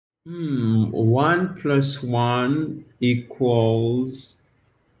1 plus 1 equals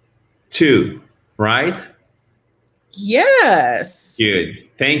 2, right? Yes. Good.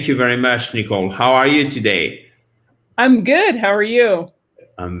 Thank you very much, Nicole. How are you today? I'm good. How are you?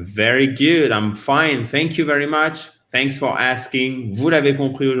 I'm very good. I'm fine. Thank you very much. Thanks for asking. Vous l'avez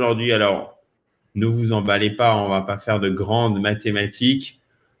compris aujourd'hui, alors ne vous emballez pas, on va pas faire de grandes mathématiques,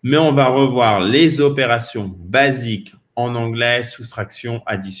 mais on va revoir les opérations basiques en anglais, soustraction,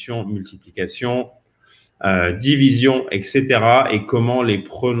 addition, multiplication, division, etc. et comment les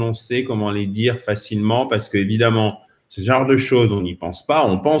prononcer, comment les dire facilement, parce que évidemment, ce genre de choses, on n'y pense pas.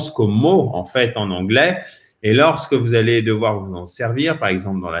 On pense qu'aux mots, en fait, en anglais. Et lorsque vous allez devoir vous en servir, par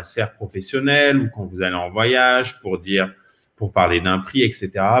exemple dans la sphère professionnelle ou quand vous allez en voyage pour parler d'un prix, etc.,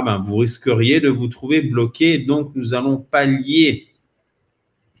 ben, vous risqueriez de vous trouver bloqué. Donc, nous allons pallier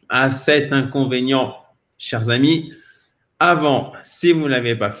à cet inconvénient, chers amis. Avant, si vous ne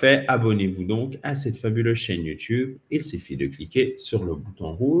l'avez pas fait, abonnez-vous donc à cette fabuleuse chaîne YouTube. Il suffit de cliquer sur le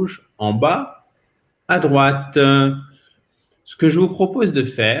bouton rouge en bas à droite. Ce que je vous propose de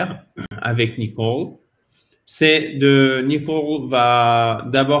faire avec Nicole, c'est Nicole va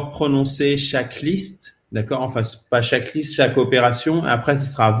d'abord prononcer chaque liste, d'accord? Enfin, pas chaque liste, chaque opération. Après, ce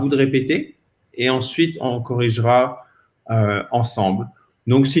sera à vous de répéter. Et ensuite, on corrigera ensemble.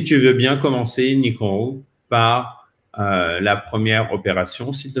 Donc, si tu veux bien commencer, Nicole, par la première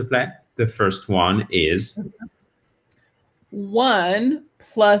opération, s'il te plaît. The first one is 1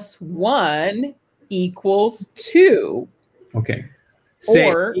 plus 1 equals 2. okay.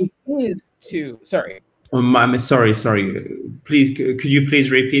 Or is 2. Sorry. I'm sorry. Please, could you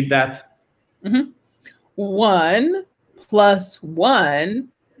please repeat that? 1 plus 1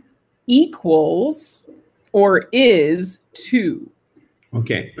 equals or is 2.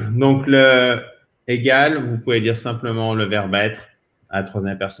 OK. Donc, le égal, vous pouvez dire simplement le verbe être à la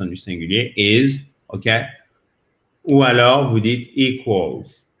troisième personne du singulier, is, OK? Ou alors, vous dites equals.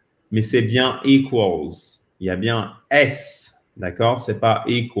 Mais c'est bien equals. Il y a bien S, d'accord? C'est pas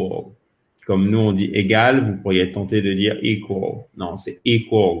equal. Comme nous, on dit égal, vous pourriez tenter de dire equal. Non, c'est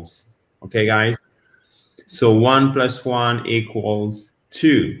equals. OK, guys? So, 1 plus 1 equals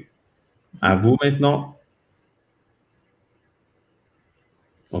 2. À vous maintenant.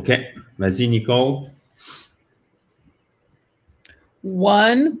 OK. Vas-y, Nicole.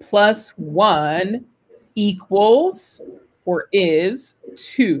 1 plus 1 equals or is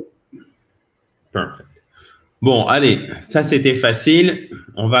 2. Perfect. Bon, allez, ça c'était facile.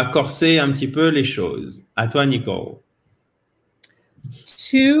 On va corser un petit peu les choses. À toi, Nicole.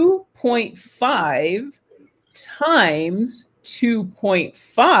 2.5 times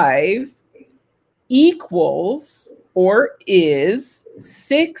 2.5 equals or is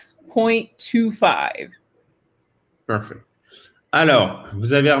 6.25. Perfect. Alors,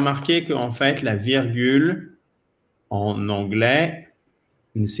 vous avez remarqué qu'en fait, la virgule en anglais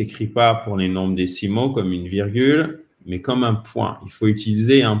ne s'écrit pas pour les nombres décimaux comme une virgule, mais comme un point. Il faut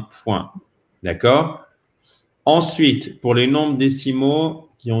utiliser un point. D'accord? Ensuite, pour les nombres décimaux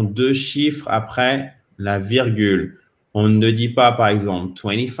qui ont deux chiffres après la virgule, on ne dit pas, par exemple,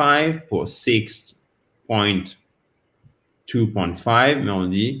 25 pour 6.2.5, mais on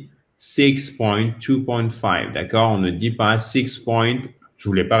dit 6.2.5, d'accord? On ne dit pas 6 point, je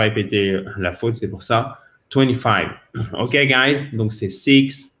voulais pas répéter la faute, c'est pour ça, 25. OK, guys? Donc, c'est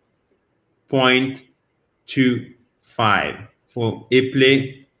 6.25. Il faut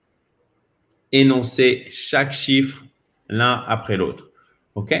épeler, énoncer chaque chiffre l'un après l'autre.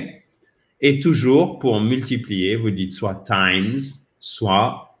 OK? Et toujours, pour multiplier, vous dites soit times,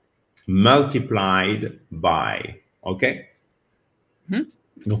 soit multiplied by. OK?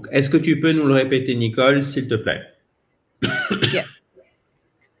 Donc, est-ce que tu peux nous le répéter, Nicole, s'il te plaît? Yeah.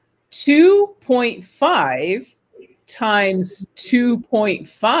 2.5 times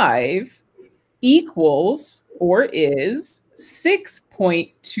 2.5 equals or is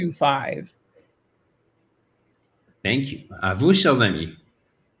 6.25. Thank you. À vous, chers amis.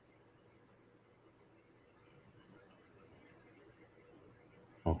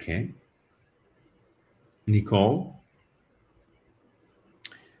 OK. Nicole?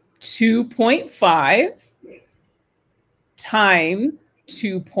 2.5 times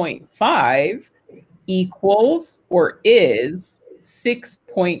 2.5 equals or is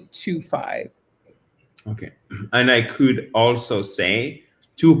 6.25. Okay. And I could also say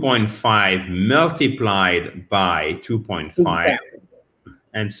 2.5 multiplied by 2.5 Exactly.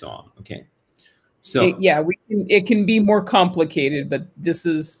 and so on. Okay. So it can be more complicated, but this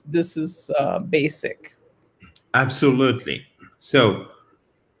is basic. Absolutely. So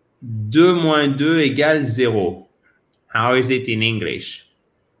 2 moins 2 égale 0. How is it in English?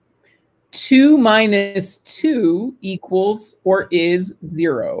 2 minus 2 equals or is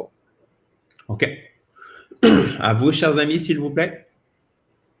 0. OK. À vous, chers amis, s'il vous plaît.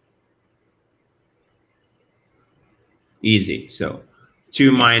 Easy. So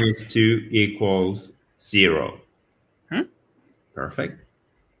 2 minus 2 equals 0. Perfect.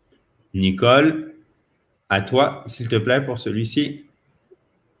 Nicole, à toi, s'il te plaît, pour celui-ci.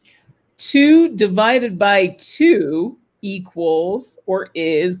 2 divided by 2 equals or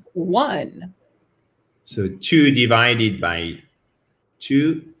is 1. So 2 divided by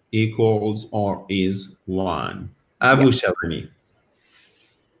 2 equals or is 1. À vous, chers amis.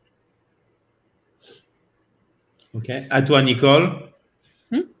 OK. À toi, Nicole.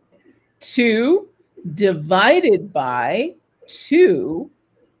 2 divided by 2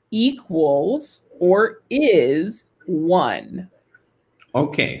 equals or is 1.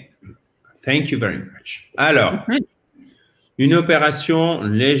 OK. Thank you very much. Alors, une opération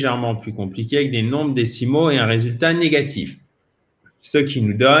légèrement plus compliquée avec des nombres décimaux et un résultat négatif. Ce qui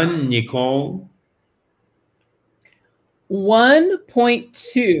nous donne, Nicole,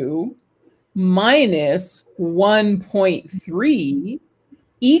 1.2 minus 1.3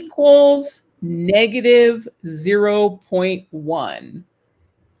 equals negative 0.1.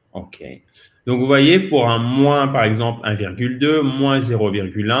 OK. Donc, vous voyez, pour un moins, par exemple, 1,2, moins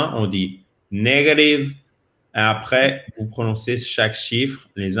 0,1, on dit negative. Et après, vous prononcez chaque chiffre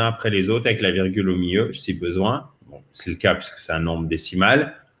les uns après les autres avec la virgule au milieu, si besoin. Bon, c'est le cas puisque c'est un nombre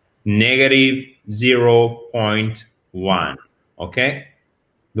décimal. Negative 0.1. OK?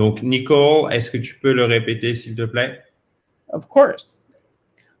 Donc, Nicole, est-ce que tu peux le répéter, s'il te plaît? Of course.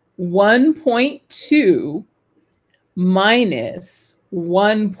 1.2 minus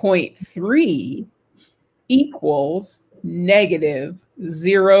 1.3 equals negative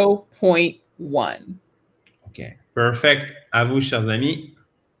 0.1. OK. Perfect. À vous, chers amis.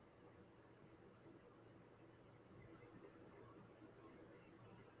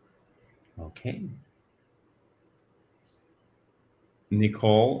 OK.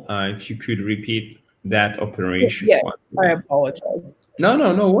 Nicole, if you could repeat that operation. Yes, I apologize. No,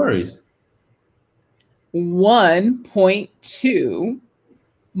 no worries. 1.2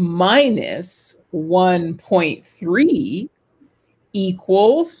 minus 1.3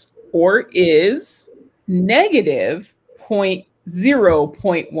 equals or is negative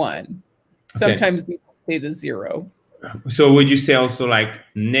 0.1. Sometimes we say the 0. So would you say also like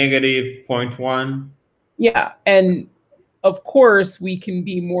negative 0.1? Yeah, and of course we can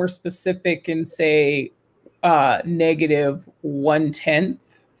be more specific and say negative 1/10.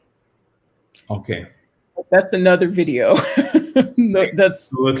 Okay. That's another video. That's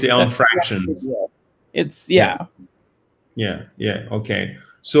absolutely on fractions. It's yeah. Okay.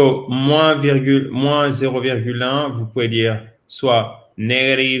 So moins 0,1, vous pouvez dire soit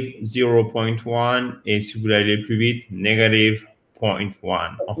negative 0.1 et si vous voulez aller plus vite, negative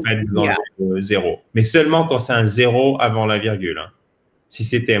 0.1. En fait, vous enlevez le 0. Mais seulement quand c'est un 0 avant la virgule. Hein. Si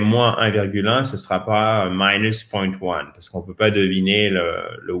c'était moins 1,1, ce ne sera pas minus 0.1 parce qu'on ne peut pas deviner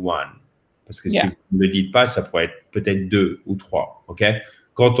le 1. Parce que si vous ne le dites pas, ça pourrait être peut-être 2 ou 3. Okay?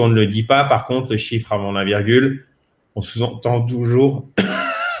 Quand on ne le dit pas, par contre, le chiffre avant la virgule, on sous-entend toujours,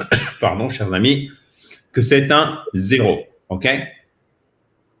 pardon, chers amis, que c'est un 0. OK?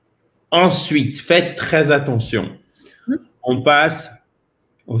 Ensuite, faites très attention. On passe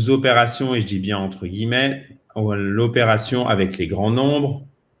aux opérations, et je dis bien entre guillemets, l'opération avec les grands nombres,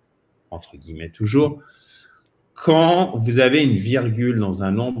 entre guillemets toujours. Quand vous avez une virgule dans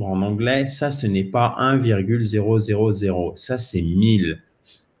un nombre en anglais, ça, ce n'est pas 1,000. Ça, c'est 1000.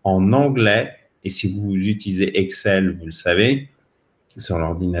 En anglais, et si vous utilisez Excel, vous le savez, sur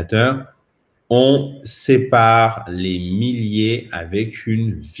l'ordinateur, on sépare les milliers avec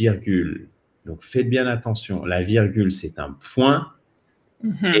une virgule. Donc, faites bien attention. La virgule, c'est un point.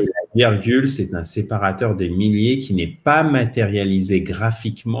 Et la virgule, c'est un séparateur des milliers qui n'est pas matérialisé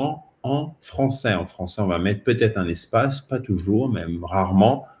graphiquement en français. En français, on va mettre peut-être un espace, pas toujours, même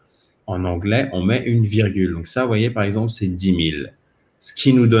rarement. En anglais, on met une virgule. Donc ça, vous voyez, par exemple, c'est 10 000. Ce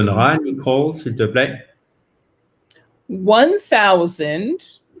qui nous donnera, Nicole, s'il te plaît. 1000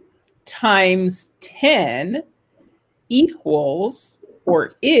 times 10 equals or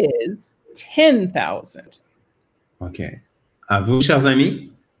is 10,000. OK. À vous, chers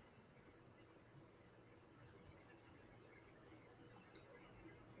amis.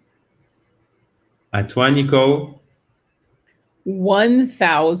 À toi, Nicole. 1000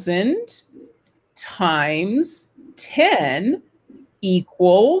 times 10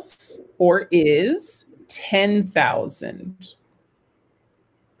 equals or is 10,000.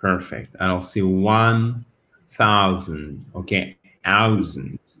 Perfect. Alors, c'est 1000. OK.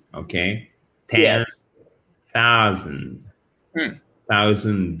 1000. OK? Yes. 10,000.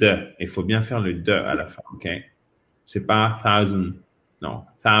 Thousand. Il faut bien faire le de à la fin, OK? C'est pas thousand. Non,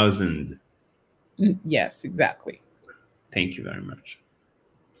 thousand. Yes, exactly. Thank you very much.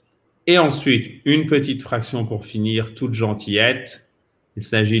 Et ensuite, une petite fraction pour finir, toute gentillette. Il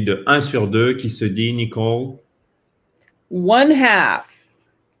s'agit de 1 sur 2 qui se dit, Nicole? 1/2.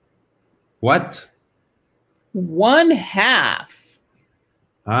 What? 1/2.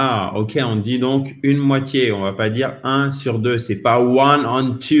 Ah, OK, on dit donc une moitié. On va pas dire 1 sur 2. C'est pas 1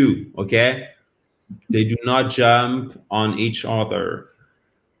 on 2, OK? They do not jump on each other.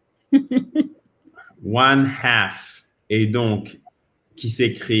 1/2. Et donc, qui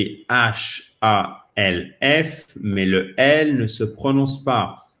s'écrit H-A-L-F, mais le L ne se prononce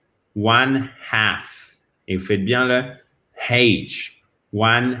pas. 1/2. Et vous faites bien le H.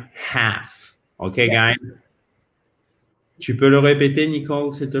 1/2. OK, Yes. guys? Tu peux le répéter,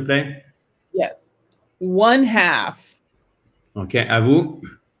 Nicole, s'il te plaît? Yes. 1/2. OK, à vous.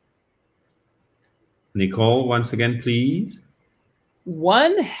 Nicole, once again, please.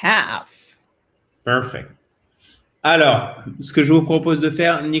 1/2. Perfect. Alors, ce que je vous propose de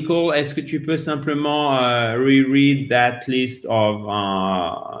faire, Nicole, est-ce que tu peux simplement reread that list of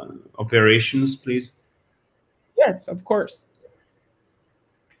operations, please? Yes, of course.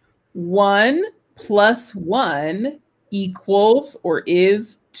 1 plus 1 equals or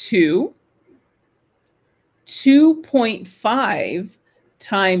is 2. 2.5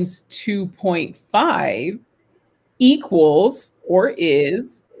 times 2.5 equals or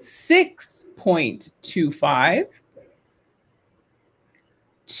is 6.25.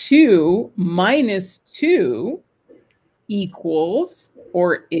 2 minus 2 equals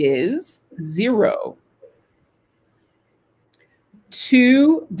or is 0.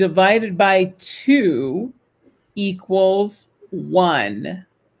 2 divided by 2 equals 1.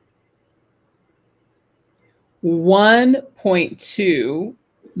 1.2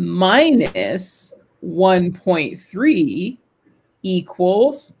 minus 1.3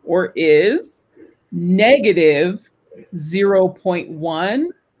 equals or is negative 0.1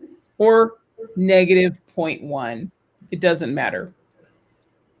 or negative 0.1. It doesn't matter.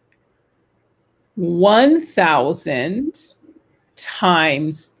 1,000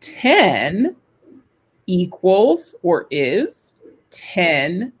 times 10 equals or is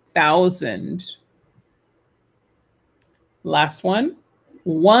 10,000. Last one,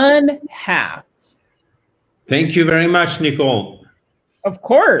 1/2. Thank you very much, Nicole. Of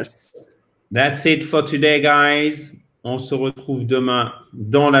course. That's it for today, guys. On se retrouve demain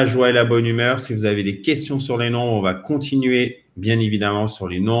dans la joie et la bonne humeur. Si vous avez des questions sur les nombres, on va continuer, bien évidemment, sur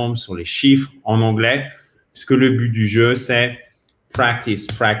les nombres, sur les chiffres en anglais, puisque le but du jeu, c'est practice,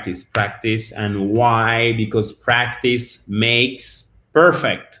 practice, practice. And why? Because practice makes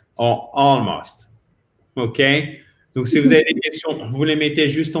perfect, or almost. OK? Donc, si vous avez des questions, vous les mettez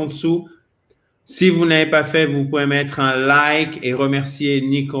juste en dessous. Si vous n'avez pas fait, vous pouvez mettre un like et remercier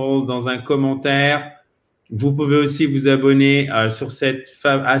Nicole dans un commentaire. Vous pouvez aussi vous abonner à cette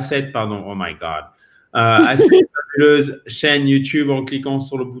fabuleuse chaîne YouTube en cliquant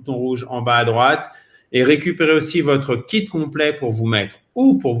sur le bouton rouge en bas à droite et récupérer aussi votre kit complet pour vous mettre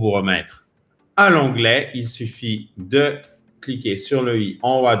ou pour vous remettre à l'anglais. Il suffit de cliquer sur le i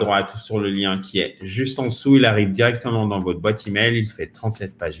en haut à droite ou sur le lien qui est juste en dessous. Il arrive directement dans votre boîte email. Il fait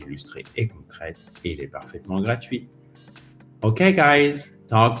 37 pages illustrées et concrètes et il est parfaitement gratuit. OK, guys.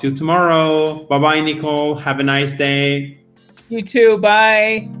 Talk to you tomorrow. Bye-bye, Nicole. Have a nice day. You too.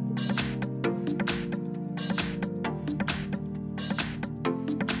 Bye.